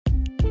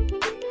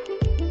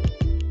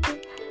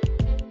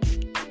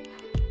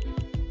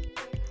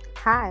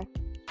Hi,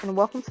 and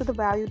welcome to the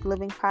Valued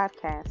Living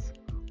Podcast,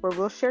 where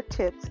we'll share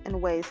tips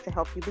and ways to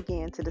help you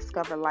begin to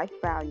discover life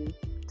value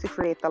to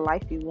create the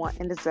life you want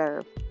and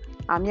deserve.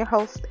 I'm your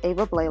host,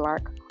 Ava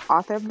Blaylark,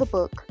 author of the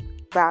book,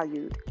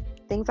 Valued,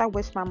 Things I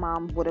Wish My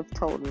Mom Would Have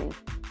Told Me.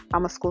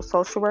 I'm a school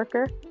social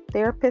worker,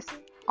 therapist,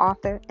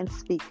 author, and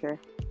speaker.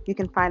 You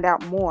can find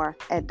out more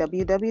at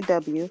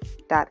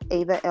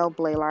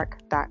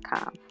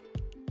www.avalblaylark.com.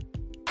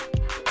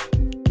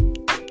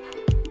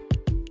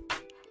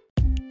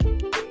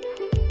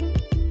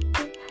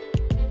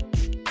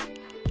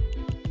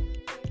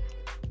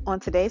 On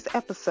today's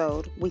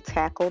episode, we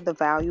tackle the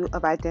value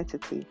of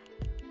identity.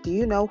 Do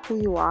you know who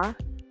you are?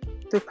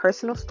 Through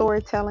personal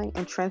storytelling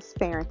and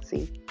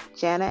transparency,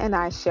 Jana and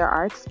I share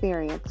our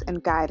experience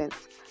and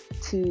guidance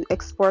to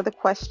explore the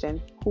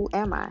question, who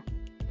am I?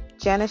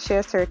 Jana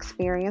shares her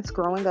experience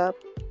growing up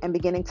and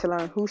beginning to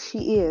learn who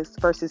she is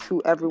versus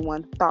who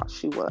everyone thought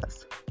she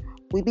was.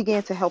 We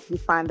begin to help you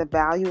find the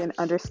value in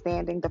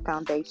understanding the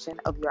foundation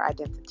of your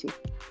identity.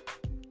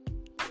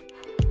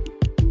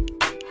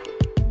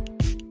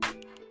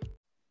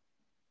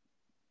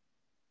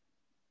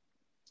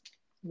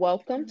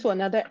 Welcome to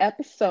another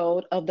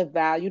episode of the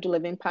Valued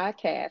Living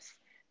Podcast.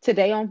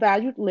 Today on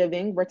Valued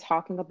Living, we're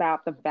talking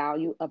about the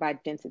value of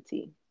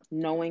identity,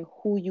 knowing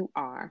who you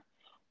are.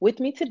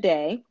 With me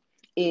today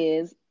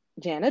is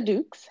Jana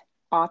Dukes,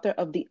 author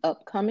of the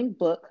upcoming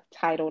book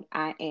titled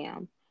I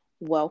Am.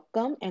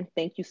 Welcome and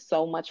thank you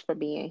so much for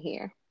being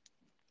here.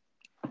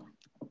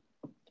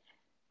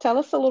 Tell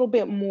us a little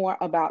bit more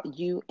about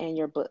you and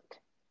your book.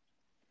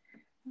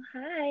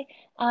 Hi,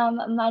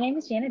 my name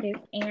is Jana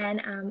Dukes,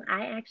 and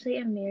I actually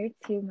am married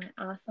to my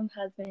awesome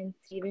husband,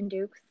 Stephen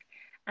Dukes.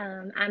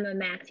 I'm a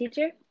math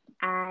teacher,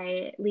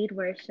 I lead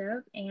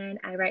worship, and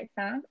I write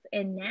songs,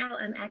 and now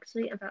I'm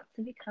actually about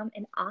to become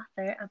an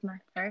author of my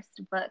first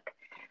book.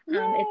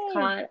 It's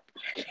called,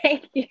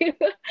 thank you.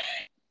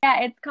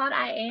 Yeah, it's called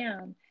I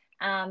Am.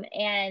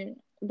 And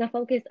the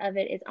focus of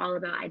it is all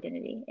about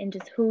identity and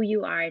just who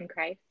you are in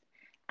Christ.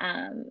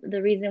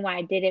 The reason why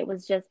I did it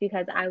was just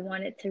because I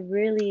wanted to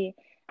really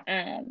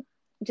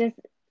just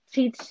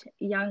teach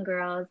young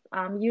girls.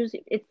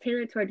 Usually it's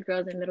tailored towards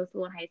girls in middle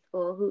school and high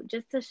school who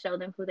just to show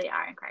them who they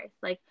are in Christ,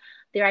 like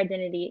their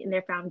identity and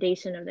their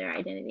foundation of their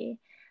identity.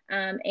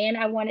 And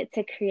I wanted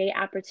to create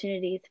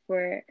opportunities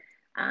for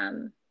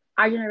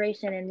our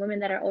generation and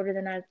women that are older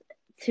than us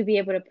to be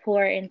able to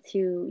pour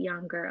into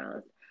young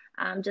girls.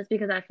 Just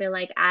because I feel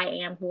like I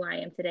am who I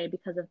am today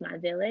because of my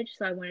village.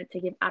 So I wanted to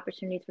give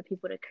opportunities for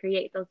people to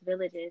create those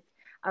villages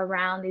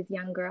around these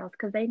young girls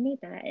because they need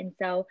that. And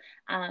so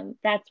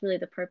that's really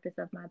the purpose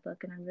of my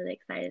book, and I'm really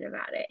excited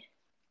about it.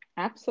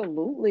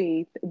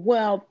 Absolutely.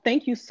 Well,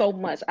 thank you so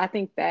much. I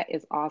think that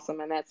is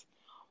awesome. And that's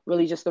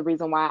really just the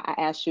reason why I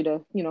asked you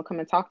to, come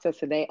and talk to us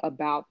today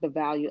about the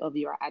value of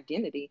your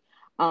identity.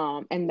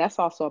 And that's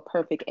also a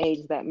perfect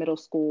age, that middle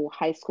school,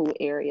 high school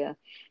area.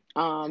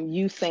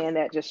 You saying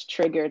that just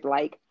triggered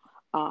like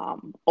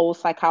old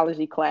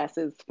psychology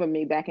classes for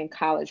me back in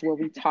college where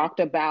we talked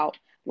about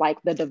like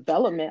the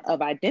development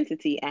of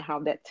identity and how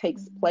that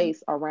takes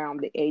place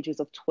around the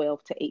ages of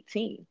 12 to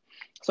 18.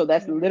 So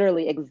that's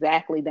literally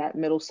exactly that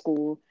middle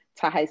school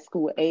to high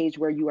school age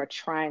where you are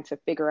trying to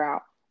figure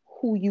out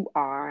who you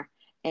are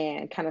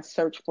and kind of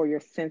search for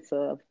your sense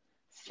of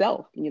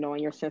self,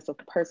 and your sense of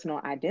personal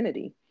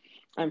identity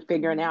and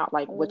figuring out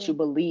like what you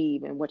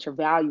believe and what your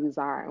values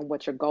are and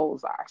what your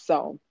goals are.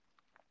 So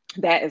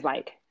that is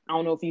like, I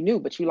don't know if you knew,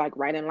 but you like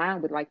right in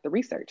line with like the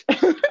research.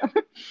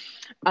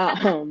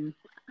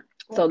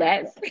 So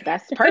that's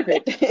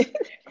perfect.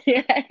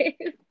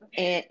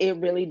 And it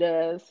really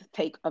does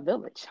take a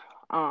village.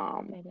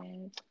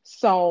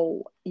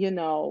 So,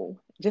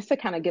 just to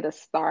kind of get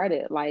us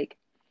started, like,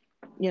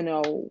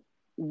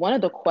 one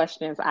of the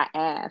questions I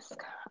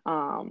ask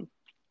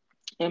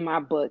in my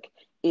book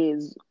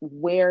is,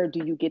 where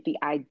do you get the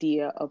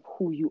idea of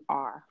who you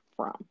are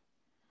from?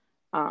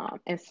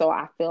 And so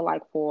I feel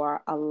like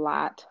for a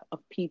lot of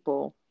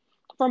people,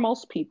 for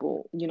most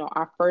people,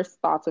 our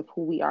first thoughts of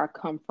who we are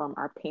come from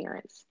our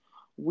parents.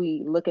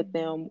 We look at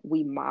them,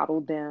 we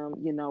model them,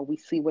 we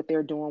see what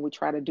they're doing, we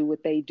try to do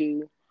what they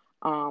do.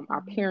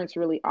 Our parents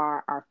really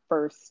are our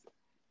first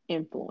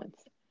influence.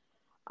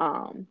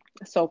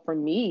 So for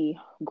me,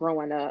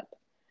 growing up,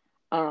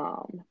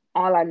 all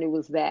I knew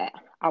was that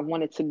I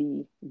wanted to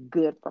be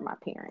good for my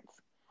parents.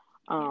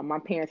 My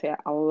parents had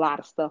a lot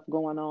of stuff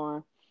going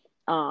on.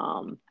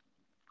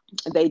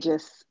 They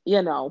just,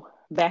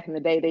 back in the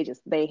day,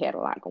 they had a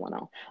lot going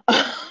on.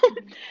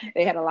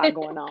 They had a lot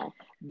going on.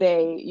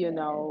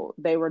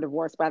 They were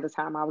divorced by the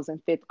time I was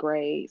in fifth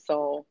grade.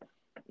 So,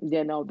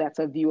 that's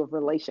a view of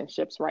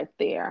relationships right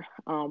there.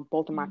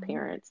 Both of my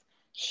parents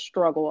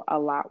struggle a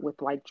lot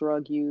with like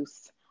drug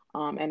use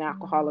and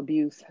alcohol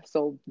abuse.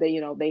 So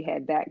they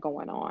had that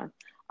going on.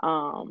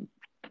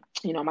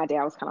 My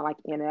dad was kind of like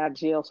in and out of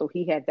jail, so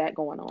he had that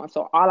going on.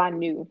 So all I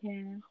knew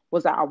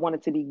was that I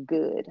wanted to be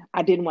good.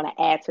 I didn't want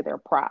to add to their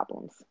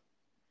problems.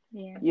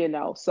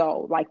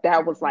 So like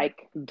that was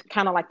like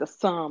kind of like the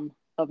sum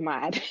of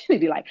my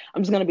identity. Like,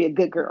 I'm just gonna be a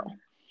good girl.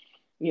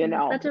 you And it's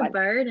know, such a like,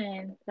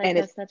 burden. Like and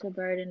it's, that's such a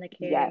burden to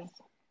yes, carry.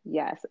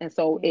 yes. And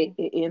so Yeah.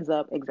 it ends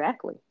up,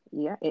 exactly.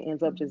 Yeah, it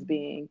ends up just Hmm.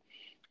 being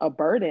a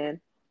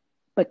burden,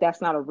 but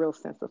that's not a real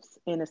sense of,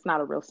 and it's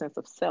not a real sense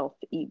of self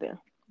either.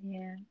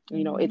 Yeah.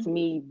 You know, it's Hmm.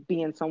 me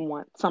being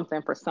someone,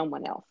 something for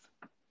someone else.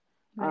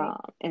 Right.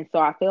 And so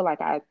I feel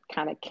like I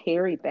kind of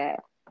carried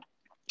that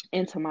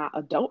into my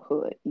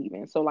adulthood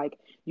even. So like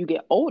you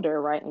get older,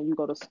 right, and you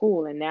go to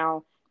school, and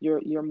now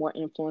you're more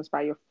influenced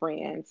by your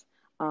friends.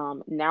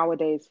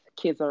 Nowadays,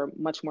 kids are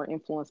much more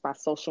influenced by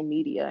social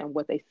media and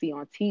what they see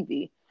on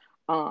TV.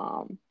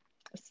 Um,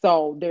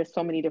 so there's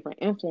so many different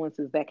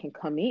influences that can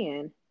come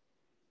in,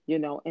 you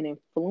know, and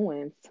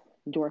influence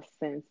your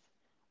sense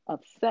of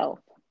self.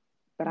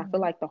 But I feel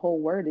Hmm. like the whole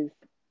word is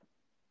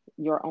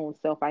your own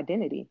self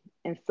identity.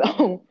 And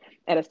Right. so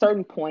at a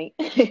certain point,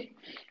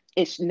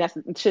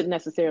 should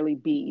necessarily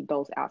be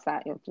those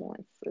outside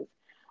influences.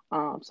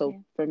 So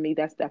Yeah. for me,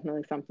 that's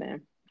definitely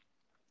something,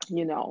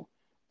 you know,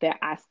 that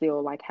I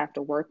still like have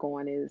to work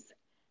on is,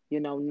 you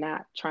know,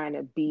 not trying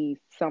to be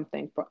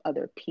something for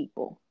other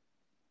people,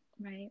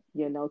 Right.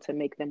 you know, to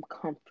make them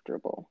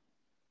comfortable.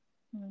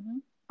 Hmm.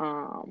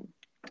 Um,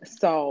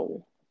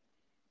 so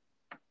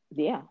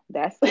yeah,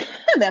 that's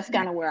that's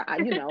kind of where I,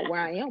 you know,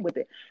 where I am with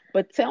it.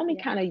 But tell me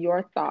Yeah. kind of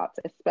your thoughts,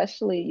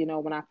 especially, you know,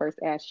 when I first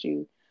asked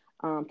you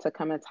to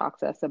come and talk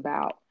to us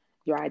about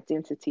your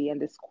identity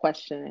and this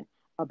question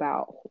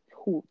about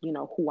who, you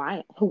know,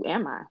 who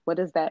am I? What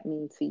does that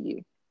mean to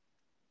you?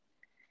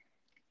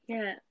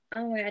 Yeah.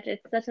 Oh my gosh,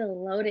 it's such a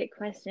loaded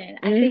question.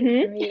 I think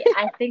for Mm-hmm. me,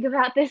 I think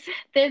about this.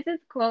 There's this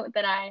quote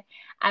that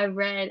I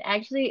read.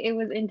 Actually, it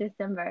was in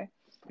December.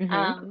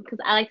 Mm-hmm. Because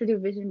I like to do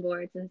vision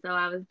boards, and so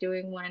I was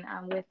doing one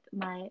with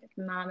my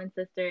mom and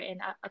sister and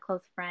a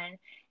close friend.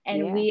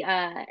 And Yeah.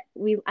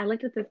 we I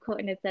looked at this quote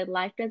and it said,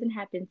 "Life doesn't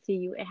happen to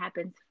you; it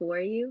happens for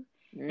you."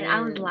 And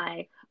I was Mm.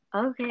 like,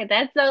 "Okay,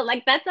 that's so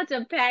like that's such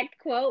a packed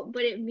quote,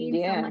 but it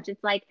means so Yeah. much.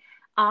 It's like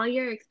all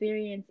your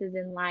experiences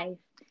in life."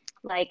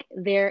 Like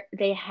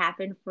they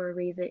happen for a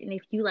reason, and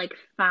if you like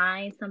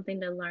find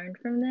something to learn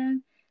from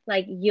them,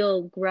 like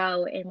you'll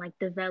grow and like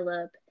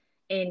develop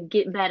and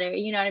get better,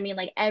 you know what I mean?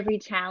 Like every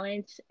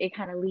challenge, it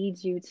kind of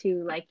leads you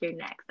to like your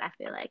next, I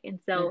feel like. And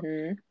so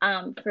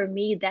Mm-hmm. for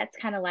me, that's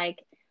kind of like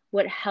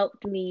what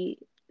helped me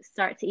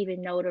start to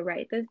even know to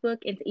write this book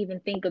and to even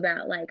think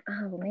about like,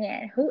 oh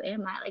man, who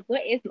am I? Like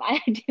what is my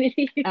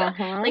identity?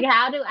 Uh-huh. Like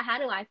how do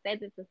I say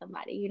this to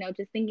somebody,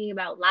 just thinking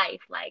about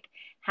life, like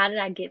how did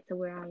I get to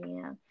where I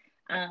am?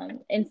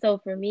 And so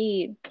for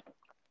me,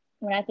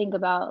 when I think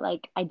about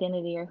like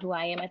identity or who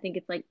I am, I think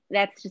it's like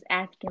that's just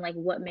asking like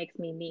what makes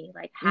me me?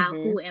 Like Mm-hmm.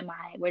 who am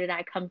I? Where did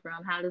I come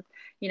from? How does,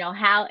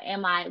 how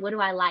am I? What do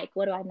I like?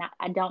 What do I not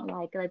I don't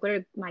like? Like what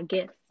are my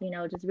gifts?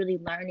 Just really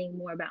learning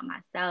more about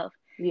myself.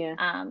 Yeah.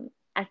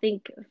 I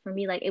think for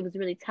me like it was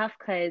really tough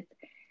cuz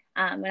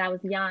when I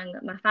was young,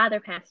 my father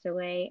passed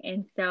away,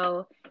 and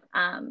so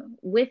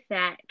with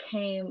that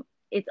came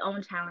its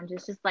own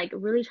challenges. Just like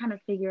really trying to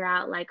figure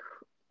out like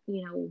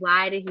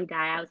why did he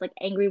die? I was like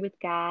angry with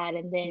God,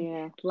 and then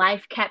Yeah.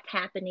 life kept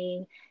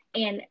happening.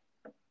 And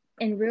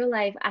in real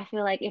life, I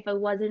feel like if it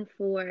wasn't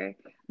for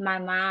my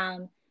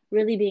mom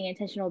really being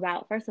intentional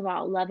about, first of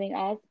all, loving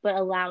us, but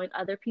allowing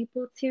other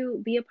people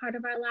to be a part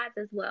of our lives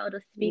as well, to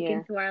speak Yeah.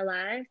 into our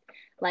lives,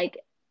 like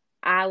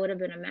I would have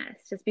been a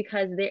mess just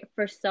because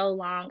for so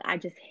long I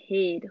just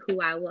hid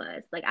who I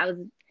was. Like I was,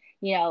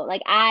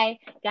 like I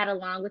got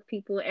along with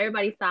people.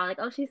 Everybody saw like,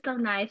 oh, she's so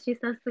nice, she's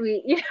so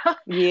sweet,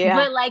 Yeah.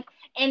 But like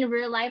in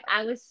real life,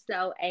 I was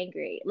so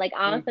angry. Like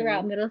all Mm-hmm.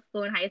 throughout middle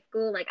school and high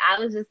school, like I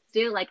was just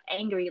still like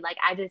angry. Like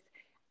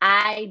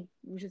I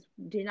just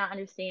did not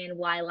understand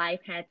why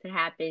life had to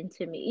happen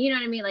to me. You know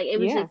what I mean? Like it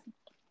was Yeah. just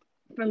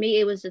for me,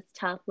 it was just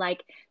tough,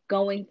 like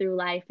going through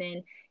life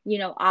and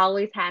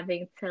always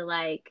having to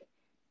like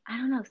I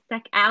don't know,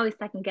 I always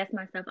second guess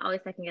myself, I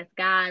always second guess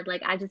God.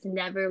 Like I just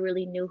never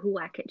really knew who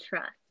I could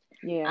trust.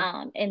 Yeah.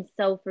 And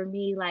so for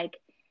me, like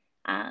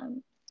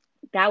um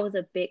that was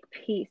a big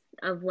piece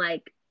of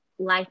like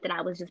life that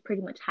I was just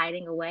pretty much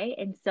hiding away.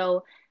 And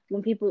so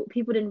when people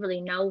didn't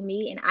really know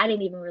me and I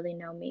didn't even really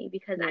know me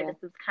because I Yeah.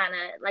 just was kind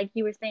of like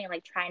you were saying,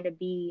 like trying to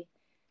be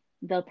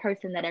the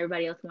person that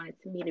everybody else wanted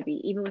me to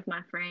be. Even with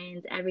my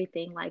friends,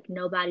 everything, like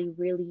nobody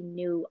really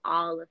knew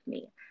all of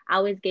me. I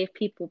always gave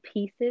people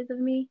pieces of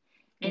me.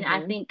 And I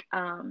Mm-hmm. think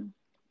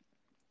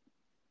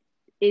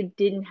it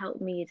didn't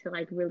help me to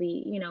like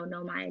really,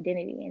 know my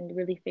identity and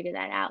really figure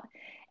that out.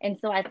 And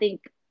so I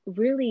think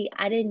really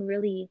I didn't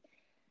really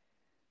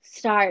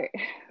start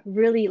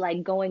really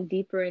like going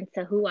deeper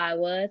into who I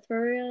was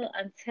for real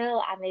until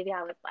I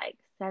was like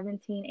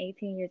 17,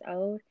 18 years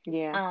old.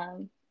 Yeah.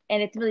 Um,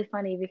 and it's really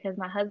funny because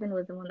my husband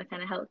was the one that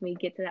kind of helped me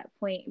get to that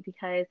point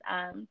because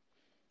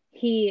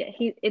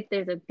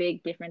there's a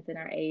big difference in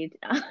our age.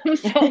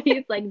 So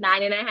he's like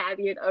 9.5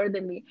 years older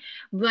than me.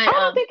 I But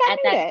don't think I at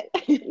knew that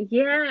that.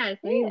 yeah,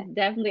 so he's Yeah.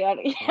 definitely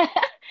older.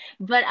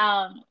 But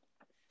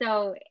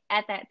so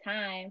at that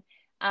time,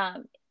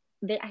 um,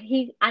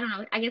 I don't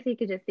know. I guess he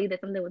could just see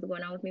that something was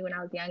going on with me when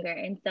I was younger,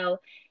 and so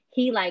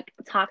he like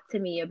talked to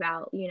me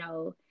about,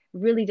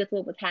 really just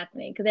what was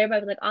happening. Because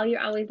everybody was like, oh, you're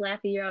always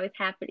laughing, you're always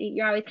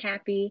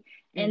happy.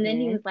 And then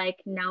he Mm-hmm. was like,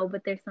 no,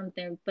 but there's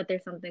something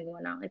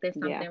going on. Like there's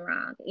Yeah. something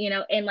wrong,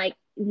 and like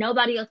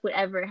nobody else would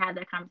ever have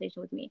that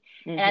conversation with me.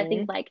 And I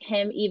think Mm-hmm. like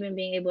him even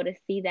being able to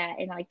see that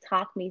and like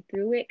talk me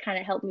through it kind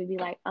of helped me be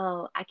like,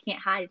 oh, I can't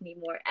hide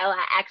anymore. Oh,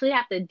 I actually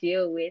have to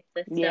deal with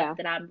the stuff Yeah.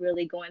 that I'm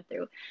really going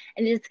through.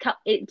 And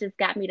it just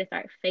got me to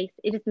start face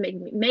it. Just made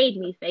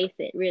me face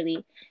it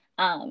really.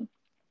 Um,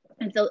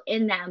 and so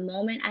in that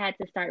moment, I had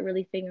to start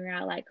really figuring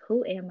out like,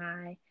 who am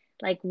I?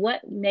 Like,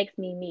 what makes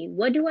me me?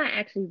 What do I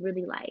actually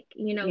really like?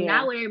 Yeah.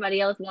 Not what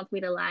everybody else wants me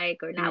to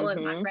like, or not what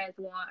my Mm-hmm. friends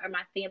want, or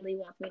my family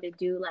wants me to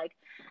do. Like,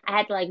 I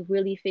had to like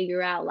really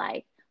figure out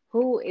like,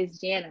 who is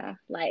Jana?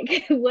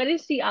 Like, what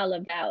is she all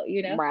about?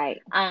 Right.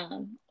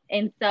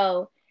 And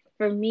so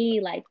for me,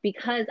 like,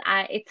 because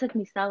it took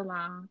me so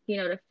long,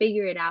 to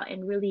figure it out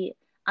and really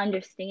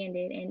understand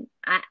it, and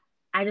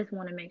I just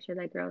want to make sure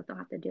that girls don't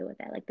have to deal with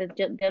that. Like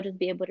they'll just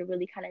be able to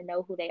really kind of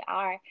know who they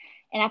are.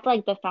 And I feel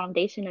like the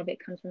foundation of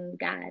it comes from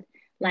God.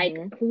 Like,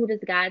 Mm-hmm. who does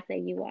God say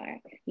you are?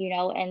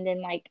 And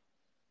then like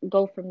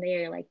go from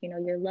there. Like,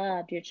 you're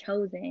loved, you're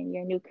chosen,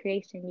 you're a new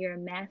creation, you're a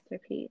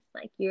masterpiece.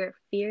 Like, you're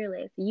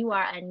fearless, you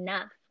are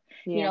enough.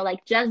 Yeah.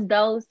 Like just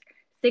those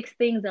six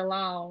things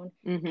alone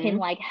can Mm-hmm.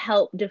 like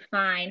help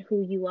define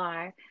who you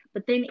are.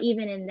 But then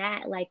even in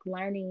that, like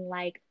learning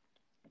like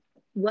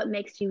what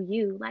makes you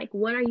you, like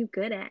what are you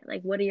good at,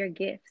 like what are your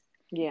gifts,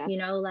 Yeah.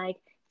 like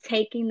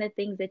taking the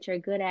things that you're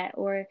good at,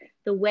 or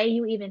the way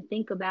you even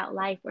think about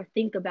life or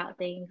think about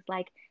things,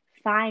 like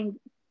find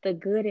the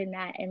good in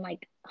that and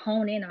like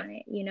hone in on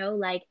it,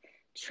 like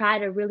try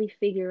to really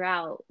figure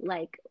out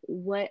like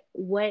what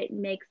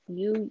makes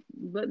you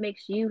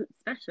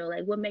special,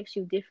 like what makes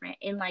you different,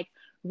 and like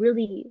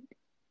really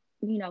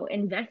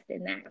invest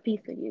in that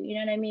piece of you. You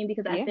know what I mean?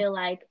 Because I Yeah. feel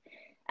like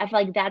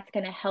that's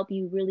gonna help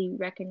you really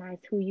recognize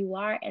who you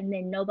are, and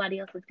then nobody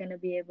else is gonna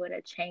be able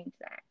to change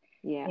that.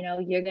 Yeah.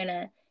 You're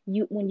gonna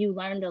you when you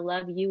learn to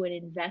love you and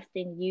invest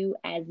in you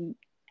as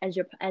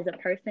a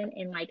person,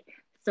 and like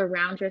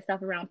surround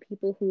yourself around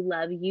people who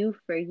love you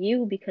for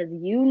you because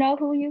you know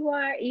who you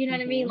are. You know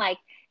what I mean? Mm-hmm. Like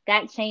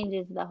that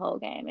changes the whole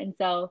game. And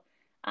so,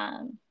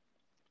 um,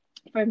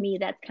 for me,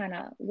 that's kind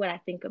of what I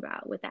think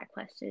about with that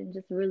question.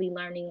 Just really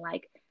learning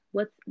like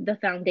what's the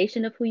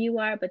foundation of who you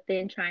are, but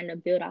then trying to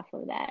build off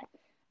of that,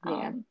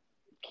 Yeah.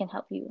 can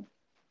help you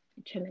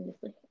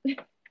tremendously.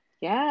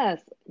 Yes.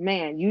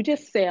 Man, you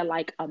just said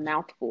like a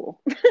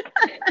mouthful.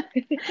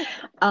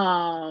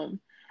 Um,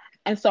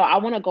 and so I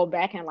want to go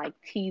back and like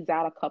tease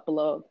out a couple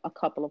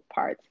of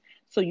parts.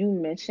 So you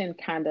mentioned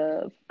kind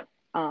of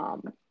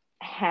um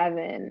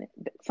having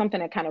something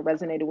that kind of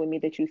resonated with me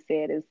that you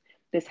said is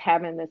this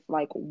having this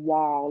like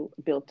wall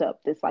built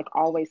up, this like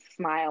always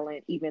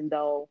smiling even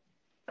though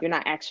you're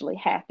not actually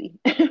happy.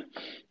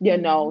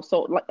 Mm-hmm.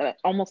 So like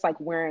almost like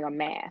wearing a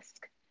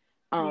mask.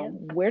 Yep.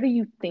 Where do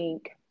you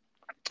think,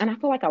 and I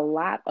feel like a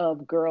lot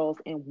of girls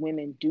and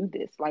women do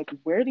this. Like,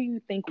 where do you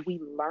think we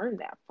learn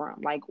that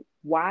from? Like,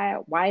 why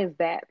is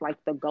that like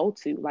the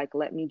go-to? Like,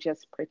 let me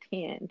just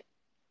pretend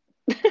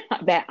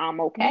that I'm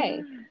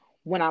okay Yeah.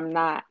 when I'm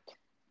not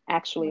When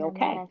actually I'm not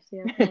okay.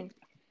 actually okay.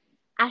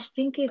 I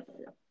think it's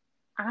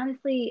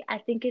honestly, I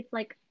think it's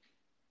like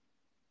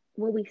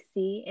what we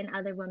see in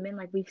other women.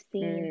 Like we've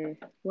seen Mm,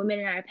 women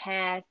in our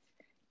past,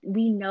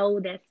 we know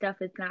that stuff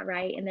is not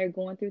right and they're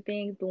going through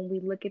things, but when we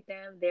look at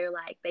them, they're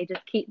like they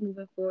just keep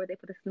moving forward, they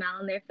put a smile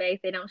on their face,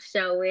 they don't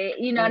show it,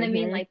 you know what I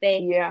mean? mm-hmm. Like they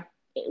Yeah.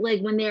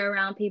 like when they're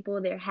around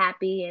people, they're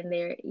happy, and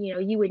they're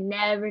you would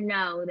never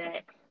know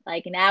that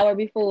like an hour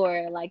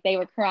before like they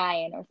were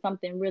crying or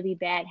something really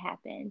bad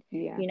happened,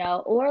 Yeah.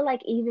 or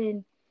like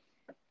even,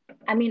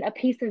 I mean, a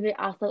piece of it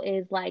also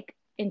is like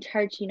in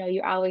church,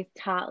 you're always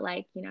taught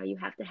like, you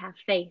have to have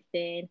faith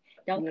and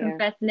don't Yeah.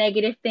 confess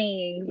negative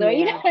things, or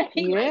you know Yeah. what I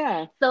mean? Like,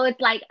 Yeah. so it's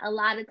like a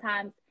lot of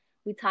times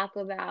we talk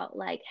about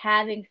like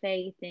having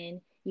faith and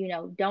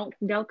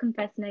don't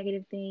confess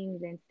negative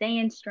things and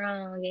staying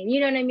strong, and you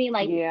know what I mean?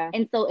 Like, Yeah.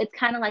 and so it's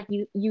kind of like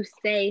you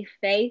say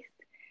faith,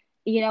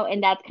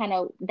 and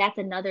that's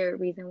another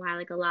reason why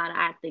like a lot of,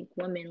 I think,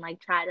 women like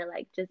try to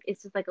like just,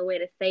 it's just like a way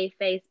to save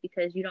face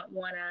because you don't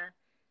want to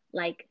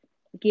like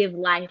give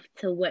life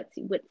to what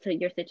to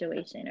your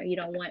situation, or you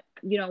don't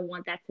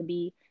want that to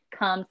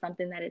become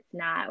something that it's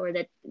not, or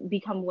that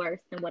become worse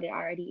than what it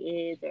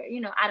already is, or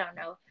I don't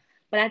know.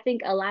 But I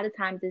think a lot of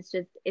times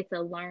it's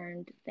a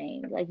learned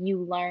thing. Like you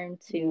learn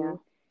Yeah. to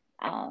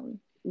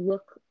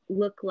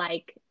look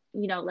like,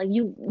 like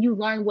you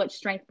learn what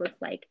strength looks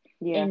like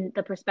Yeah. in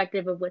the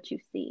perspective of what you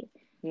see.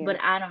 Yeah.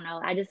 But I don't know,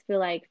 I just feel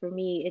like for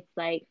me it's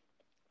like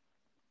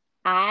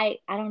I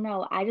don't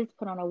know, I just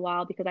put on a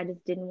wall because I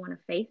just didn't want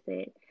to face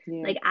it.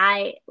 Yeah. Like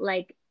I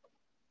like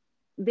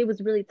it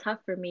was really tough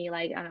for me.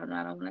 Like I don't know,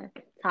 I don't want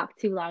to talk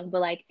too long,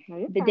 but like No,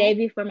 you're the fine. day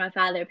before my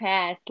father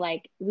passed,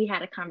 like we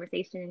had a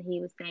conversation and he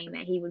was saying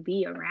that he would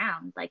be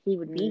around, like he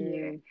would be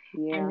here.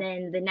 And Yeah.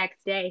 then the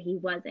next day he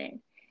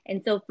wasn't.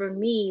 And so for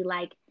me,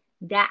 like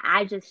that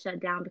I just shut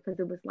down because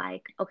it was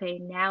like, okay,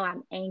 now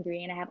I'm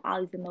angry and I have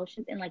all these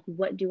emotions and like,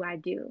 what do I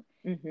do?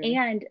 Mm-hmm.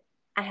 And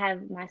I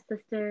have my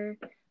sister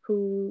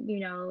who,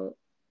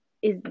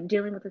 is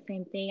dealing with the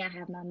same thing. I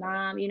have my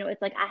mom,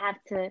 it's like I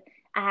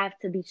have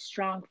to be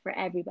strong for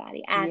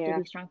everybody. I have to Yeah.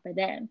 be strong for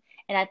them.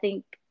 And I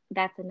think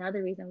that's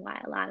another reason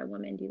why a lot of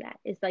women do that.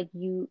 It's like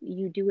you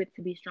do it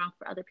to be strong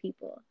for other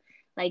people.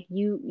 Like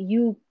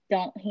you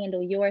don't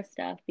handle your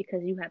stuff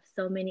because you have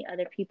so many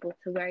other people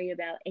to worry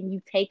about, and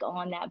you take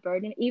on that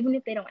burden even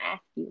if they don't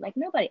ask you. Like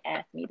nobody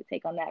asked me to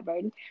take on that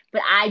burden,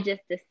 but I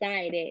just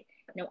decided,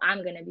 no,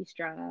 I'm going to be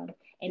strong.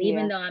 And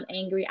even Yeah. though I'm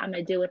angry, I'm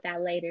going to deal with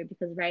that later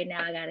because right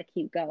now I got to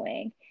keep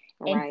going.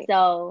 And Right.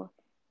 so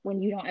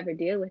when you don't ever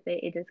deal with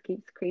it, it just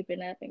keeps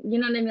creeping up. And you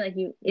know what I mean? Like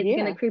it's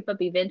going to Yeah. creep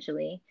up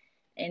eventually.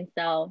 And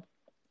so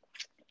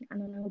I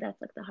don't know,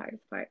 that's like the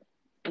hardest part.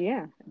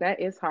 Yeah. That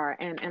is hard.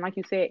 And like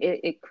you said,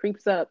 it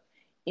creeps up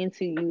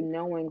into you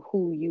knowing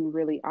who you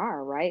really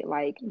are, right?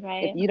 Like if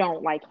Right. you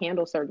don't like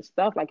handle certain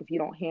stuff, like if you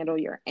don't handle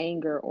your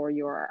anger or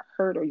your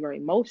hurt or your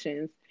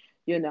emotions,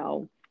 you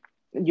know,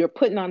 you're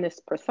putting on this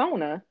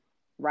persona,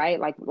 right?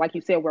 Like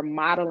you said, we're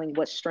modeling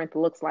what strength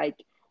looks like.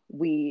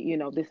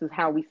 This is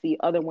how we see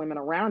other women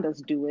around us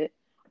do it.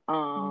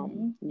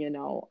 Mm-hmm.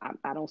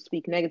 I don't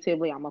speak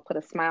negatively. I'm gonna put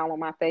a smile on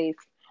my face.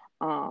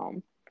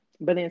 Um,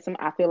 but then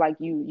I feel like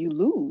you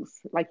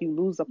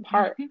lose a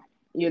part,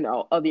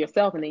 of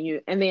yourself,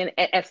 and then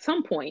at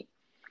some point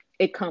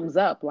it comes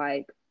up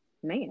like,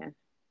 man,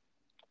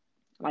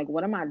 like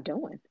what am I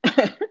doing?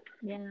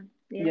 Yeah.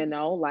 Yeah.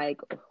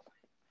 Like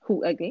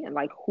who again,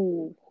 like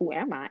who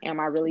am I? Am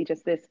I really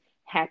just this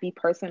happy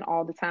person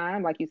all the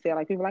time? Like you said,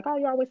 like people are like, oh,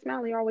 you're always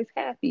smiling, you're always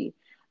happy.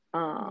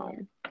 Yeah.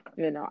 Um,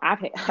 I've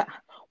had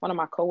one of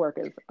my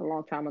coworkers a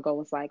long time ago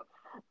was like,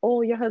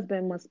 oh, your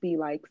husband must be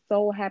like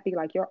so happy,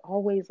 like you're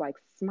always like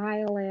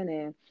smiling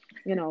and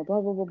blah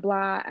blah blah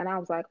blah. And I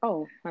was like,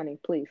 oh, honey,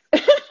 please,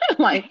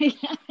 like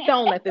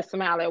don't let this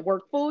smile at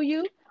work fool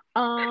you.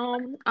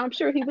 I'm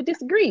sure he would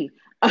disagree.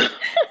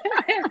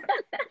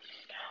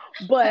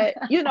 But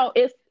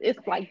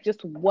it's like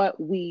just what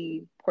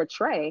we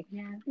portray,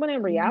 Yeah. but in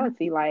Mm-hmm.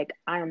 reality, like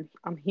I'm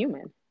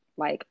human.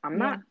 Like I'm Yeah.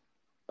 not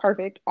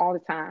perfect all the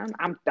time.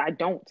 I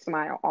don't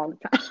smile all the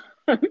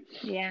time.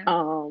 Yeah.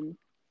 um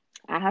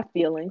I have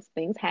feelings,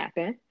 things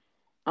happen.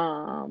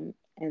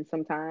 And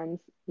sometimes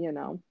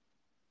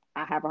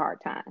I have a hard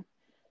time. Yeah.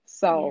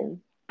 So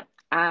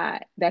I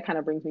that kind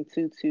of brings me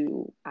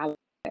to I like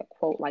that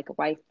quote, like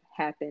life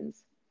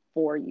happens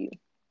for you.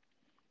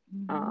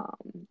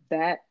 Mm-hmm.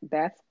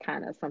 That's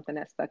kind of something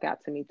that stuck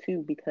out to me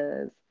too,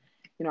 because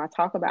I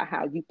talk about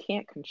how you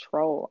can't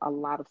control a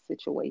lot of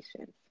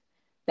situations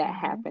that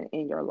Mm-hmm. happen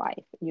in your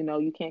life.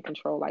 You can't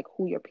control like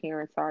who your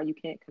parents are. You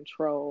can't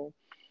control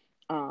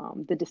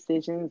the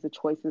decisions, the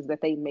choices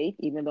that they make,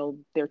 even though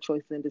their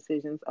choices and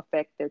decisions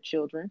affect their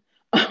children.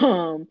 They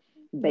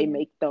Yeah.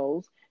 make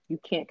those. You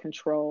can't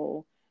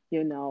control,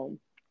 you know,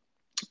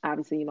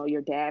 obviously,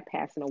 your dad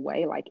passing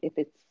away. Like if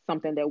it's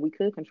something that we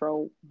could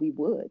control, we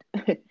would.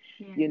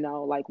 Yeah.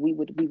 Like we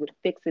would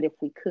fix it if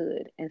we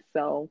could. And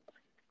so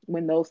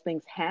when those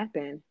things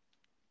happen,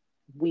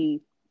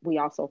 we we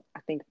also, I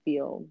think,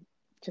 feel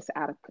just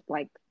out of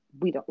like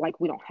we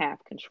don't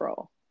have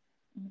control,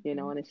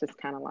 Mm-hmm. and it's just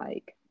kind of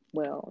like,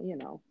 well,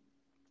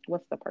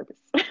 what's the purpose?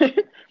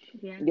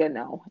 Yeah.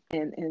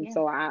 And Yeah.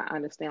 so I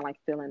understand like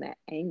feeling that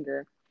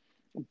anger,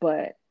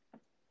 but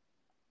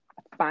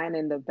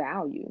finding the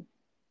value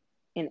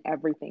in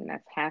everything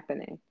that's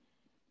happening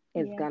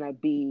is Yeah. gonna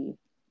be,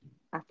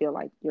 I feel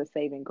like, your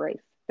saving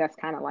grace. That's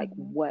kind of like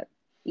Mm-hmm. what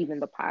even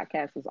the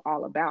podcast is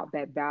all about,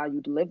 that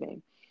valued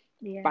living,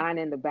 Yeah.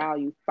 finding the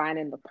value,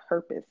 finding the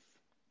purpose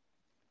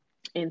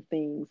in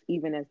things,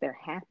 even as they're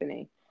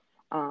happening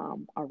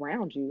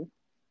around you,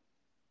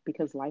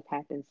 because life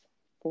happens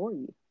for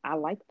you. I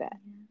like that.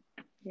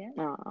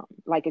 Yeah.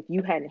 Like if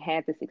you hadn't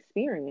had this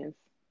experience,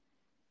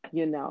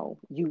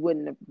 you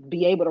wouldn't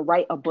be able to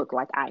write a book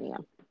like I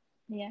am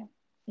Yeah.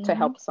 to Mm-hmm.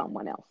 help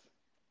someone else,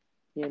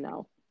 you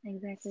know.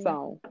 Exactly.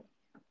 So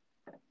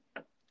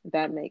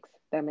that makes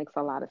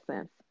a lot of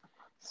sense.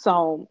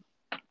 So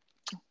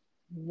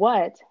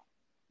what,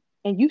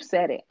 and you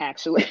said it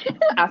actually,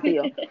 I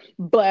feel,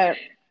 but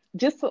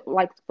just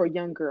like for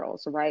young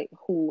girls, right,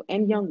 who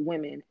and Mm-hmm. young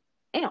women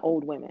and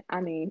old women,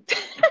 I mean,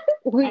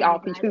 we all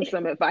can use Everybody.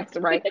 some advice,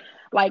 right?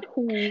 Like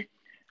who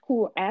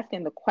are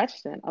asking the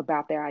question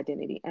about their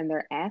identity, and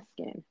they're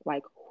asking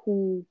like,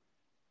 who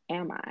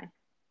am I?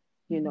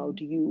 Mm-hmm.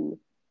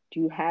 Do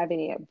you have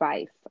any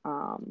advice?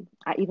 I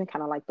even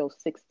kind of like those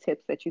 6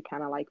 tips that you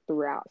kind of like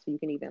threw out, so you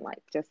can even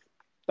like just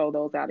throw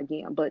those out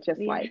again. But just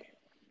Yeah. like,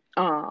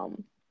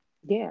 um,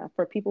 yeah,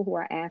 for people who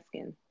are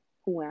asking,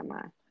 who am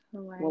I?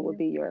 Who are What would you?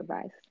 be your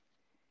advice?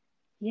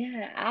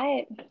 Yeah,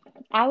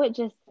 I would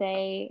just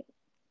say,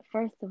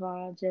 first of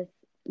all, just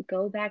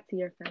go back to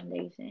your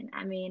foundation.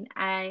 I mean,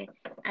 I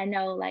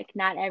know like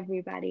not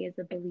everybody is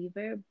a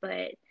believer,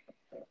 but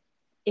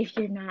if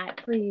you're not,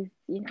 please,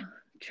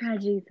 try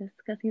Jesus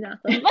because he's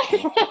awesome.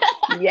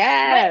 but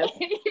Yes.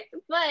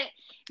 but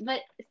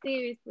but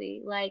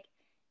seriously, like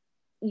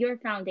your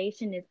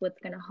foundation is what's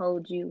going to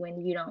hold you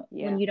when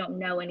Yeah. you don't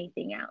know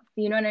anything else.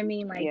 You know what I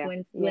mean? Like Yeah.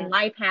 when Yeah.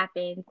 life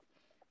happens,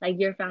 like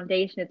your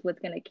foundation is what's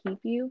going to keep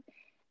you.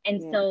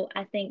 And Yeah. so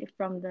I think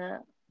from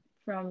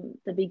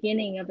the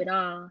beginning of it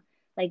all,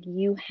 like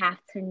you have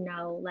to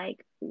know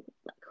like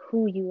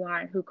who you are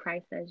and who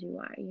Christ says you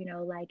are,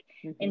 like.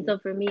 And Hmm. so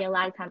for me, a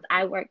lot of times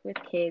I work with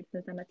kids.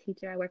 Since I'm a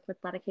teacher, I work with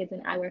a lot of kids,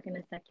 and I work in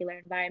a secular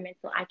environment,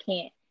 so I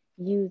can't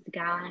use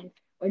God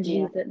or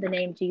Yeah. Jesus, the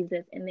name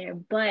Jesus in there,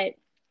 but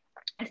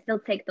I still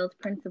take those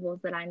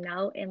principles that I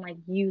know and like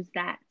use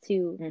that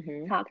to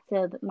Hmm. talk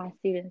to my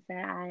students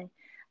that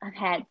I've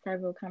had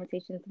several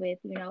conversations with,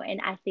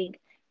 and I think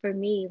for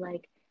me,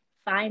 like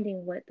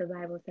finding what the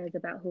Bible says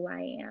about who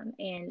I am,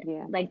 and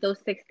Yeah. like those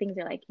six things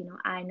are like,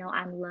 I know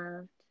I'm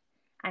loved.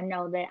 I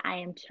know that I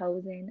am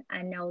chosen.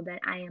 I know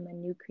that I am a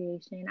new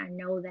creation. I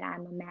know that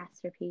I'm a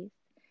masterpiece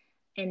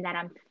and that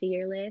I'm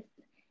fearless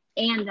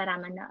and that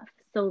I'm enough.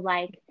 So,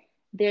 like,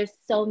 there's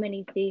so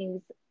many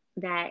things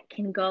that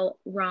can go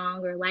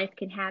wrong or life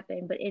can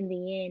happen. But in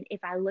the end,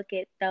 if I look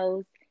at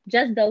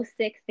just those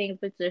six things,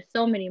 which there's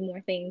so many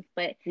more things,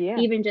 but Yeah.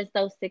 even just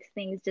those six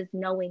things, just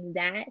knowing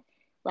that,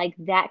 like,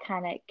 that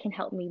kind of can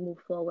help me move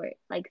forward.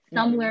 Like, Hmm.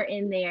 somewhere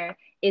in there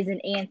is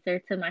an answer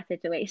to my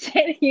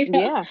situation.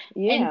 Yeah.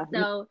 And Yeah.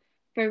 so,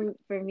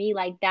 for me,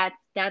 like,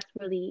 that's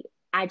really,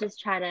 I just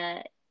try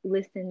to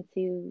listen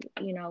to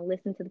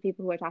the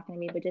people who are talking to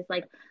me, but just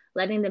like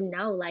letting them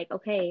know, like,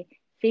 okay,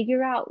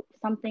 figure out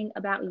something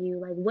about you.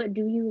 Like, what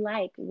do you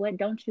like? What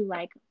don't you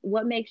like?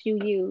 What makes you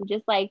you?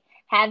 Just like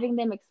having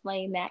them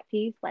explain that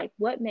piece, like,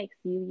 what makes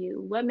you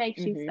you? What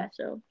makes you Hmm.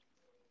 special?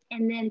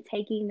 And then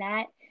taking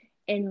that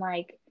and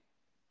like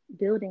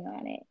building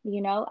on it.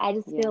 I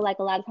just Yeah. feel like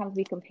a lot of times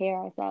we compare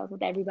ourselves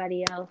with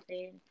everybody else,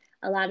 and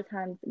a lot of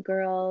times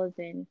girls,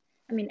 and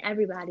I mean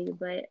everybody,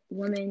 but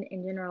women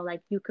in general,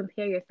 like you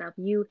compare yourself.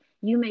 You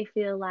may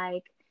feel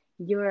like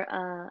you're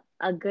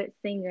a good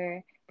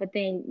singer, but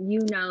then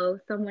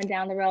someone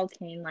down the road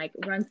can like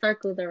run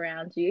circles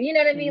around you. You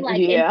know what I mean?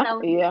 Like, and Yeah.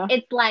 so Yeah.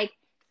 it's like,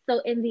 so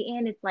in the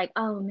end it's like,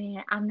 oh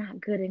man, I'm not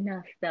good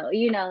enough though.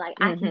 Like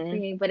I can Hmm.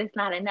 sing, but it's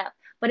not enough.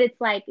 But it's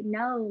like,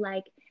 no,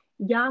 like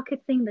y'all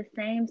could sing the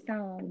same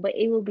song, but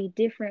it will be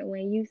different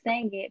when you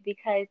sang it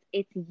because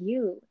it's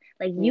you.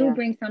 Like you Yeah.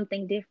 bring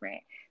something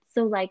different.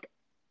 So like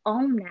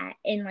own that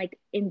and like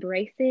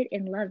embrace it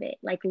and love it.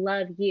 Like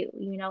love you.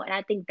 And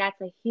I think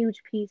that's a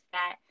huge piece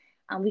that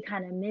we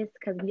kind of miss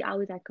because we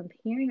always are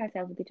comparing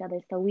ourselves with each other.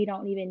 So we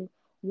don't even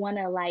want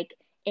to like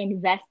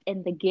invest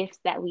in the gifts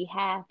that we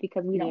have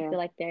because we don't Yeah. feel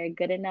like they're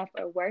good enough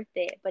or worth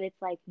it. But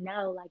it's like,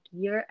 no, like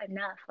you're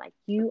enough. Like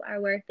you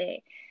are worth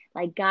it.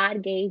 Like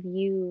God gave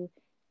you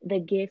the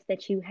gifts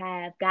that you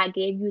have. God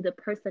gave you the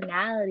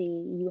personality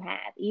you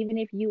have. Even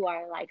if you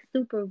are like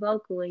super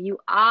vocal and you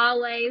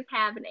always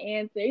have an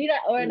answer,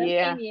 or an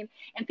Yeah. opinion,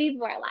 and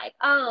people are like,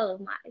 oh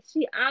my,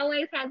 she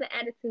always has an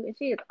attitude and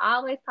she is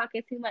always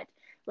talking too much.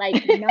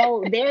 Like,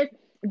 no,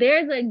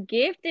 there's a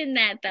gift in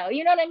that though.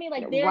 You know what I mean?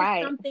 Like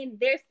Right.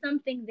 there's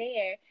something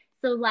there.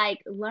 So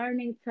like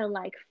learning to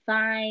like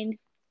find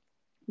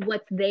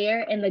what's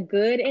there and the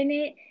good in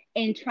it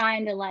and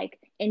trying to like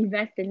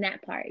invest in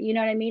that part. You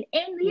know what I mean?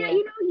 And yeah,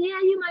 Yeah.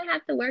 you might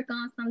have to work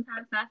on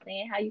sometimes not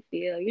saying how you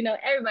feel.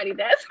 Everybody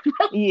does.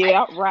 like,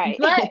 Yeah. Right.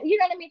 but you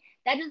know what I mean?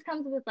 That just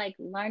comes with like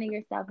learning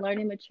yourself,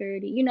 learning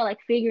maturity, like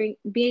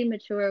being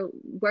mature,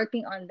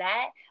 working on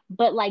that.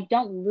 But like,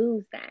 don't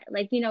lose that.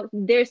 Like,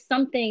 there's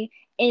something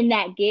in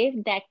that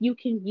gift that you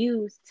can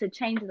use to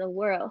change the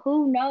world.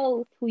 Who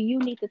knows who you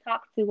need to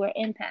talk to or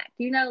impact?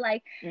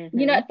 Like, Hmm.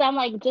 so I'm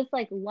like just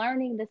like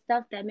learning the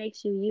stuff that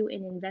makes you you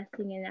and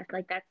investing in that's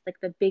like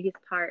the biggest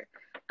part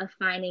of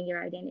finding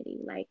your identity,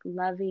 like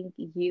loving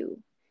you,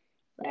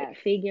 like Yes.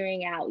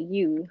 figuring out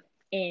you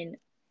and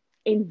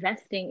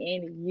investing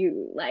in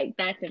you. Like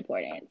that's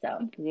important.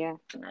 So Yeah.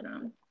 I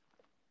don't know.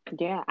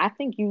 Yeah. I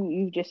think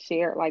you just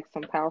shared like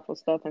some powerful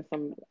stuff and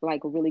some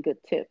like really good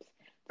tips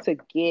to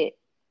get,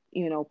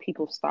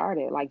 people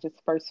started. Like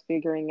just first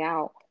figuring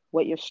out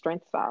what your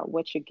strengths are,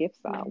 what your gifts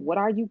are, Yeah. what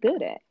are you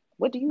good at?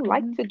 What do you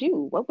like Hmm. to do?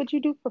 What would you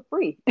do for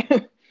free?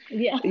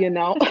 Yeah. you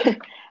know?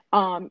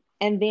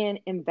 And then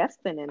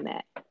investing in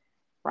that,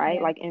 right?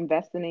 Yeah. Like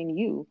investing in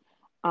you.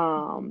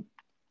 Um,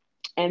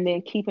 and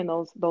then keeping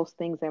those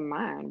things in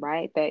mind,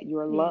 right? That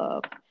you're Yeah.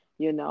 loved,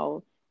 you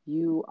know,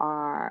 you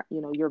are,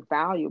 you're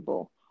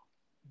valuable.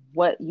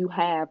 What you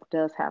have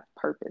does have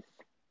purpose,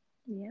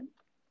 Yeah.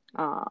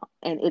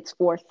 and it's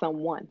for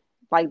someone.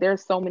 Like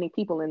there's so many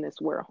people in this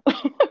world,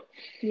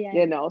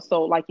 Yeah.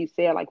 So like you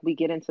said, like we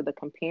get into the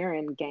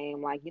comparing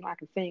game, like, I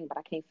can sing but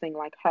I can't sing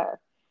like her,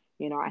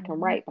 I can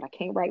Hmm. write but I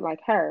can't write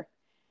like her,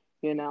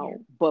 Yeah.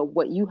 but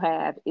what you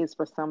have is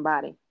for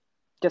somebody,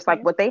 just like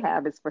Yeah. what they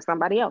have is for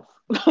somebody else.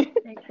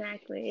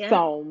 Exactly. Yeah.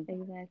 So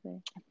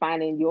Exactly.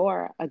 finding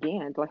your,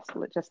 again,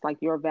 just like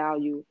your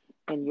value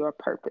and your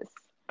purpose.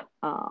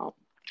 um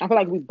I feel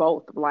like we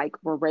both like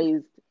were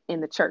raised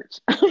in the church.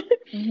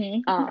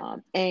 Hmm.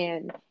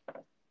 And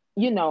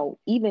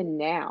even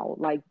now,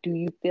 like, do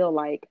you feel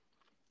like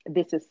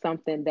this is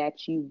something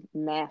that you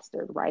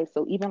mastered, right?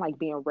 So even like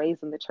being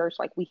raised in the church,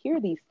 like we hear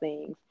these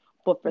things,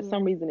 but for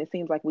some Yeah. reason it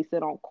seems like we still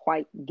don't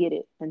quite get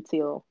it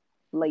until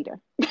later.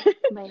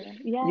 Later.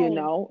 You Yes.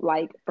 know,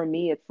 like for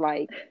me, it's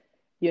like,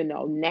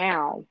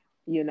 now,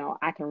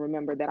 I can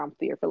remember that I'm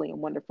fearfully and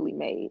wonderfully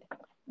made,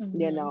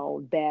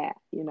 Mm-hmm. that,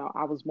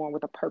 I was born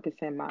with a purpose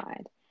in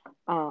mind.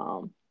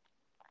 Um,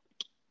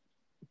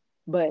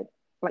 but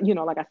like,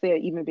 like I said,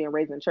 even being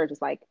raised in the church,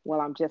 it's like,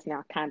 well, I'm just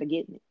now kind of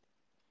getting it.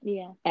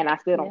 Yeah. And I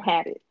still don't Yeah.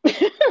 have it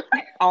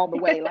all the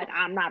way. Like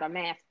I'm not a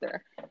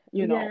master,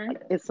 Yeah.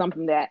 it's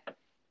something that,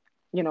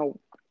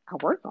 I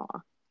work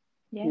on,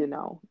 Yeah.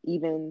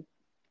 even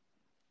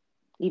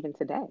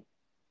today.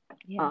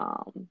 Yeah.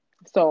 Um,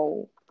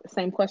 so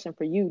same question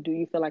for you. Do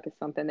you feel like it's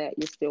something that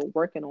you're still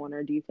working on,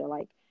 or do you feel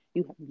like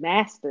you have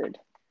mastered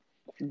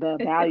the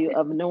value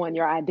of knowing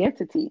your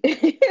identity?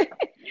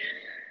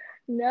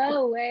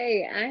 No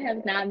way. I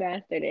have not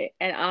mastered it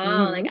at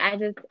all. Like Hmm. I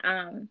just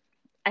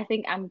I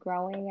think I'm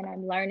growing and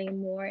I'm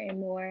learning more and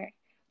more,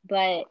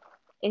 but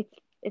it's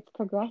it's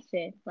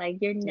progression. Like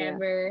you're Yeah.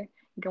 never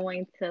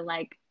going to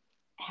like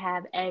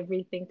have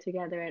everything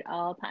together at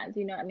all times.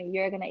 You know what I mean?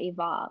 You're going to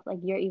evolve. Like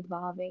you're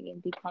evolving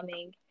and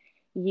becoming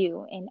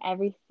you in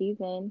every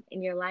season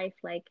in your life.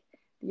 Like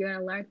you're going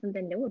to learn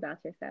something new about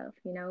yourself,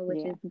 which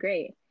Yeah. is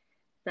great.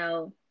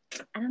 So,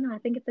 I don't know. I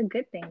think it's a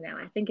good thing though.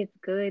 I think it's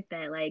good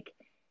that like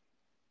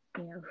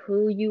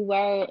who you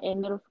were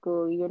in middle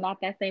school, you're not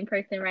that same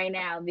person right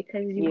now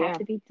because you have Yeah.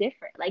 to be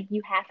different. Like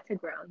you have to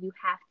grow, you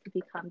have to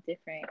become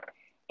different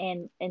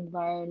and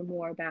learn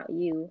more about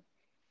you,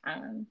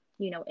 and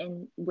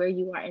where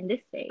you are in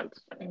this stage.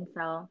 And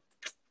so,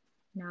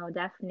 no,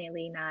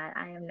 definitely not.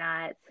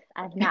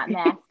 I've not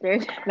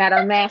mastered. Not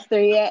a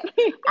master yet.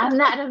 I'm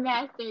not a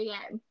master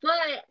yet,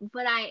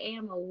 but I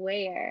am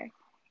aware,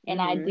 and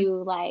Hmm.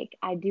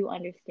 I do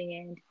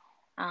understand.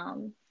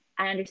 Um,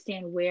 I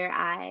understand where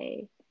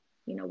I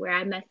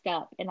messed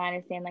up, and I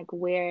understand like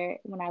where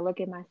when I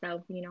look at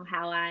myself,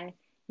 how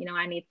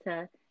I need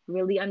to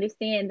really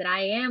understand that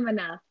I am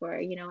enough, or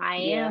I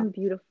Yeah. am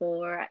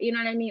beautiful, or you know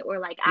what I mean, or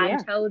like I'm Yeah.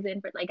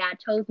 chosen for like God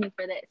chose me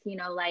for this,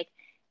 like.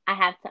 I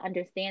have to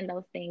understand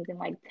those things and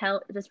like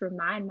just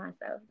remind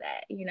myself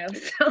that.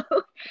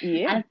 So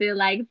Yeah. I feel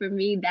like for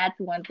me, that's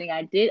one thing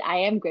I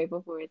am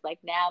grateful for. It's like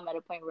now I'm at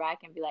a point where I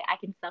can be like, I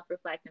can self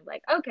reflect and be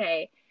like,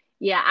 okay,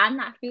 yeah, I'm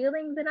not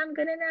feeling that I'm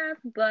good enough,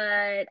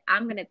 but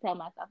I'm going to tell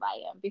myself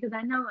I am because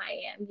I know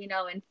I am.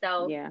 And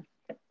so Yeah.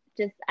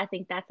 just, I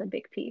think that's a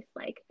big piece,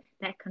 like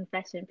that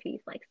confession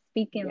piece, like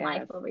speaking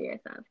life Yes. over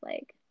yourself.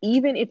 Like,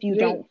 Even if you you're,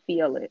 don't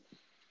feel it.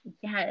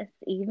 yes,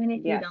 even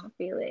if you Yes. don't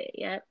feel it,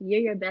 yep,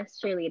 you're your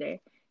best cheerleader.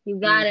 You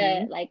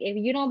gotta, Hmm. like, if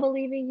you don't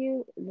believe in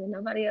you, then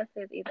nobody else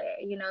is either.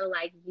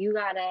 Like, you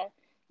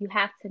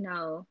have to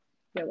know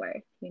your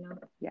worth.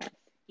 Yes.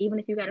 Even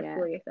if you gotta Yes.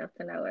 fool yourself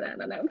to know it, I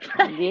don't know.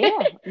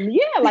 Yeah.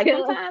 Yeah. Like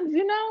sometimes,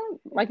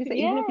 like you said,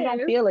 even if you don't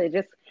Yes, feel it,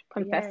 just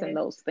confessing yes.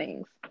 those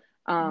things.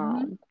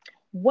 Hmm.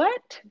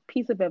 What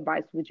piece of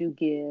advice would you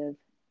give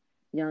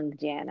young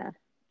Jana?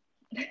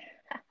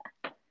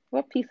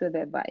 What piece of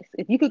advice?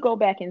 If you could go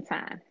back in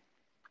time.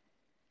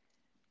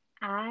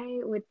 I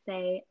would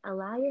say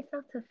allow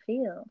yourself to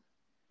feel.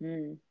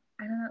 Mm,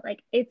 I don't know, like,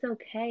 it's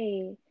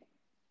okay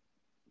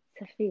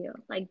to feel.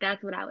 Like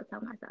that's what I would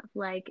tell myself.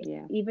 Like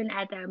yeah. even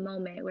at that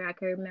moment where I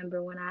could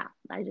remember when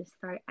I just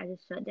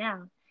shut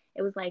down.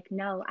 It was like,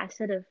 no, I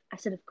should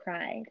have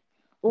cried.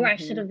 Or I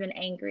should Hmm. have been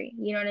angry.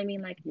 You know what I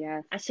mean? Like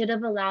Yes. I should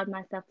have allowed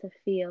myself to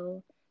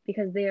feel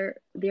because there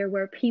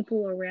were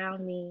people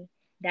around me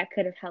that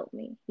could have helped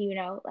me,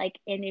 like,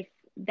 and if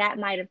that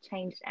might have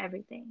changed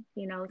everything.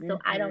 So Hmm.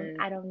 I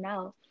don't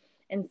know.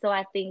 And so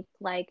I think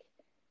like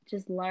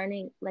just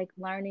learning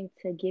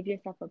to give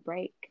yourself a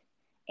break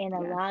and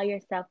Yes. allow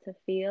yourself to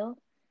feel,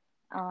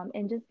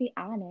 and just be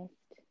honest.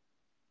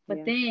 But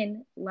Yeah.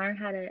 then learn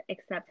how to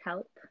accept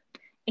help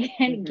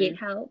and Hmm. get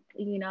help.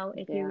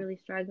 If you're Yeah. really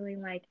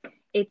struggling, like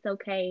it's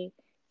okay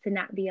to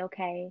not be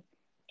okay.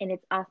 And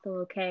it's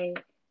also okay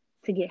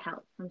to get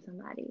help from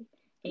somebody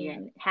Yes.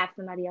 and have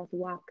somebody else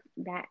walk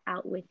that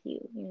out with you.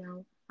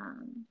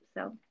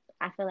 So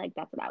I feel like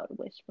that's what I would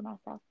wish for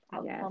myself. I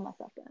would Yes. tell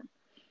myself that.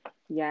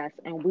 Yes.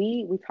 And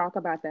we talk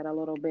about that a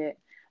little bit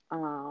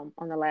on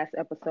the last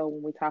episode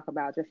when we talk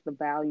about just the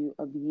value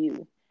of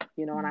you,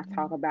 and I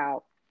talk Hmm.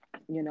 about,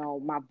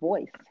 my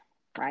voice,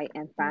 right?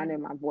 And Yeah.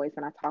 finding my voice.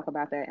 And I talk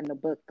about that in the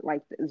book,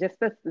 like just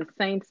the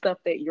same stuff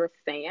that you're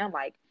saying.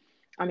 Like,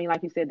 I mean,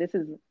 like you said, this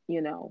is,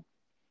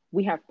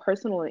 we have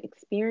personal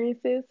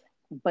experiences,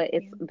 but Yeah.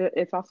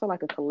 it's also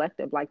like a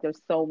collective. Like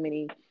there's so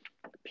many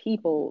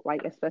people,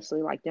 like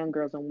especially like young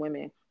girls and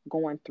women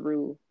going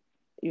through,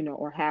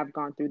 or have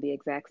gone through the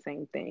exact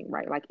same thing,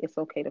 right? Like it's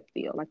okay to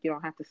feel. Like you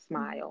don't have to Hmm.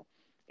 smile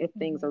if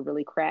things Hmm. are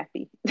really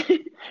crappy.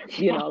 Like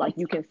Yes.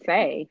 you can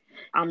say,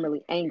 I'm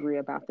really angry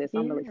about this.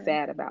 I'm really Yes.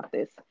 sad about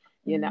this,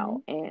 Hmm.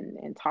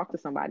 and talk to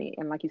somebody.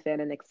 And like you said,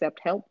 and accept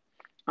help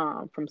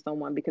from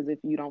someone, because if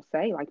you don't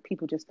say, like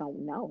people just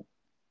don't know.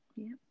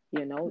 Yep.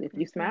 If you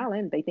Exactly.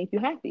 smiling, they think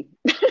you're happy.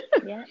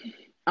 Yep.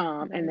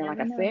 And They'll then, like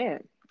never I know.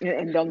 said,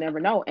 and they'll never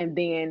know. And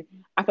then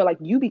I feel like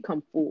you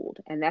become fooled,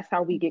 and that's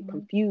how we get Mm-hmm.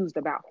 confused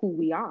about who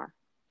we are.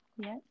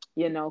 Yeah.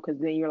 Because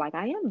then you're like,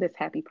 I am this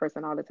happy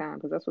person all the time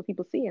because that's what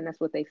people see and that's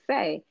what they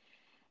say.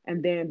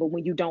 And then, but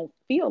when you don't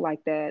feel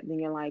like that, then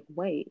you're like,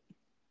 wait,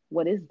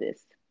 what is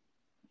this?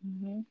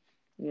 Mm-hmm.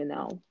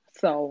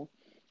 So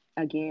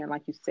again,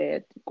 like you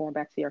said, going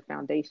back to your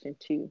foundation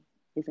too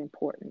is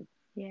important.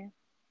 Yeah.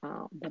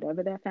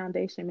 Whatever that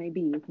foundation may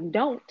be, if you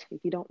don't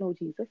know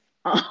Jesus,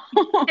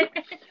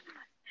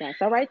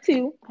 that's all right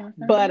too. That's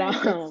But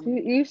right.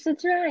 You should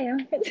try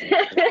them.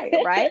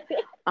 right.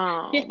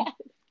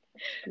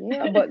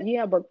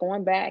 But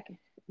going back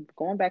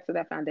to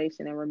that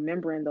foundation and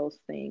remembering those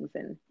things,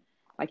 and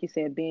like you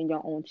said, being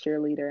your own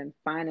cheerleader and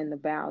finding the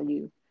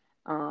value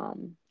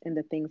in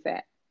the things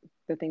that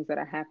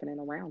are happening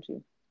around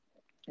you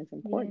is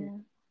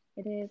important.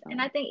 Yeah, it is. So,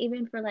 And I think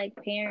even for like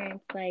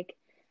parents, like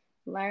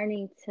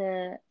learning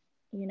to,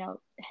 you know,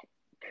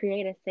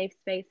 create a safe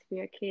space for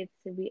your kids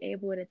to be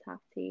able to talk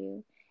to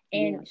you,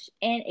 yeah,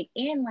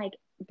 and like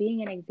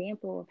being an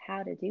example of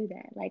how to do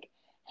that. Like,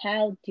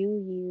 how do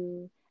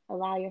you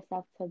allow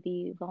yourself to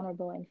be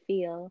vulnerable and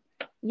feel,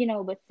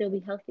 but still be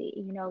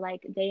healthy?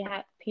 Like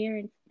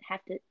parents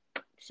have to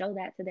show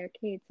that to their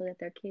kids so that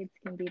their kids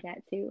can be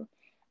that too.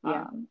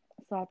 yeah,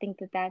 So I think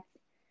that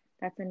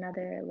that's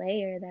another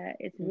layer that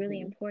is really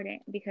hmm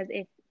important, because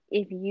if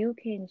you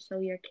can show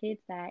your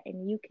kids that,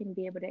 and you can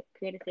be able to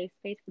create a safe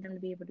space for them to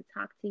be able to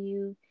talk to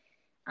you,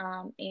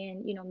 and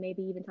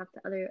maybe even talk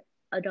to other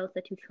adults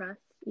that you trust,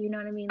 you know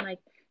what I mean, like,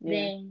 yeah,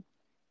 then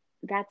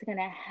that's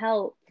gonna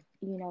help,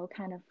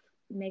 kind of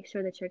make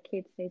sure that your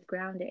kid stays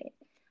grounded,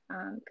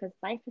 because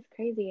life is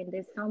crazy and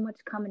there's so much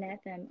coming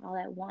at them all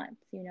at once,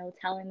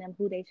 telling them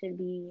who they should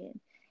be. And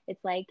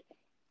it's like,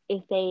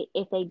 if they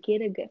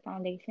get a good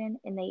foundation,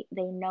 and they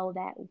know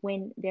that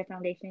when their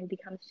foundation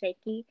becomes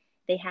shaky,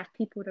 they have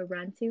people to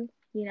run to,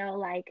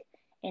 like,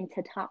 and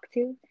to talk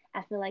to.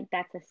 I feel like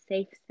that's a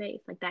safe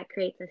space. Like, that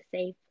creates a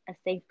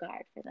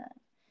safeguard for them.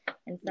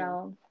 And yeah,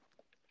 so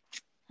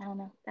I don't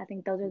know. I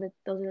think those are the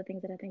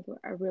things that I think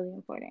are really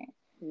important,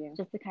 yeah.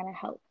 just to kind of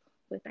help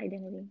with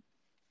identity.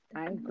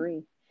 I Definitely.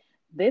 agree.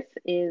 This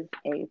is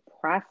a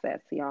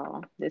process,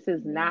 y'all. This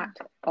is Yeah. not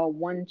a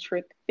one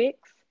trick fix.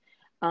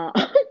 Uh,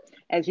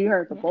 as you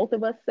heard the Yeah. both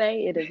of us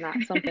say, it is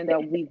not something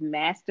that we've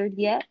mastered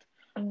yet,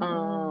 Mm-mm.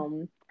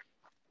 um,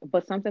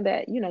 but something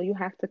that you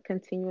have to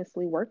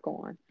continuously work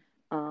on.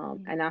 Yeah.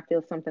 And I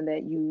feel something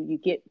that you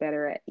get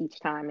better at each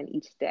time and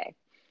each day.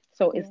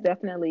 So it's Yeah.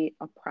 definitely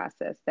a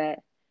process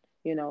that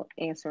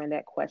answering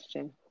that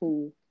question,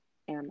 who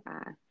am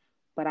I?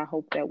 But I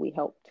hope that we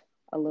helped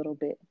a little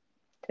bit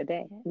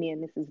today, me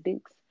and Mrs.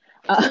 Dukes.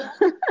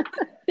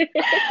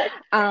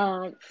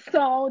 Uh, Yeah.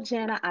 so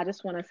Jana, I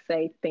just want to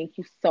say thank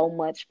you so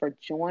much for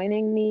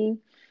joining me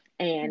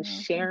and No,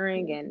 thank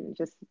sharing you. and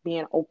just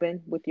being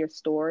open with your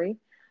story.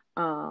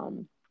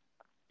 Um,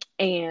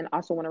 and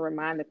also want to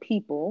remind the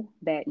people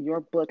that your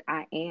book,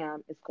 I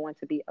Am, is going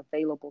to be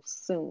available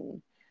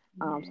soon.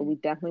 So Yeah. we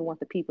definitely want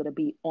the people to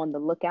be on the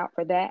lookout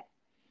for that.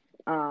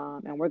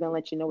 And we're going to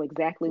let you know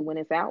exactly when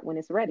it's out, when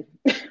it's ready.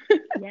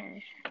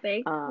 Yes.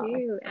 Thank uh,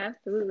 you.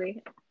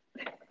 Absolutely.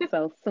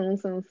 so soon,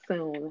 soon,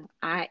 soon,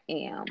 I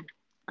Am.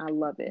 I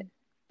love it.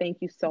 Thank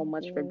you so Thank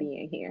much for you.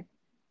 being here.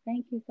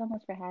 Thank you so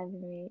much for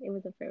having me. It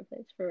was a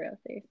privilege, for real.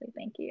 Seriously.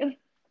 Thank you.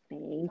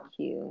 Thank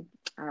you.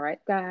 All right,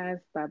 guys.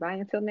 Bye bye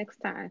until next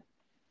time.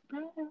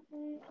 Bye.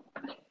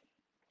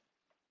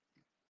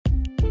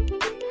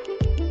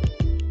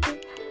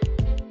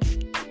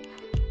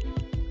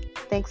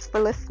 Thanks for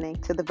listening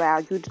to the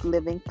Valued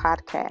Living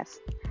Podcast.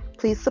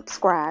 Please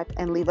subscribe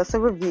and leave us a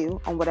review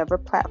on whatever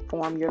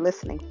platform you're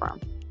listening from.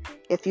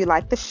 If you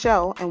like the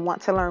show and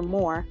want to learn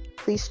more,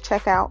 please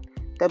check out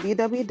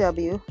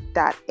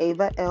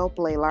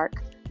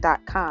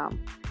www.avalblaylark.com.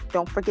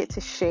 Don't forget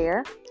to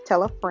share,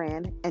 tell a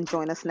friend, and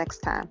join us next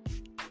time.